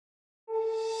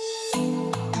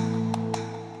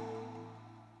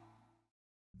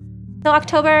So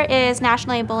October is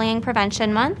National Bullying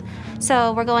Prevention Month,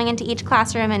 so we're going into each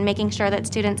classroom and making sure that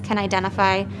students can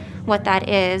identify what that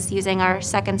is using our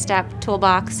second step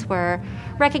toolbox. We're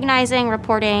recognizing,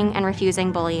 reporting, and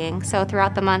refusing bullying. So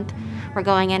throughout the month, we're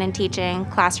going in and teaching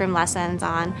classroom lessons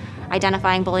on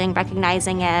identifying bullying,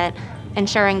 recognizing it,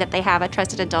 ensuring that they have a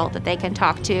trusted adult that they can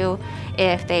talk to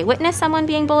if they witness someone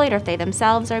being bullied or if they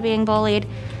themselves are being bullied.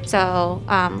 So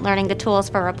learning the tools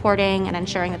for reporting and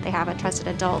ensuring that they have a trusted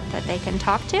adult that they can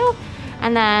talk to.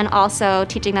 And then also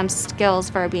teaching them skills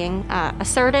for being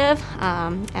assertive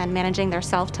and managing their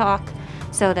self-talk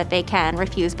so that they can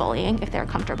refuse bullying if they're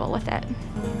comfortable with it.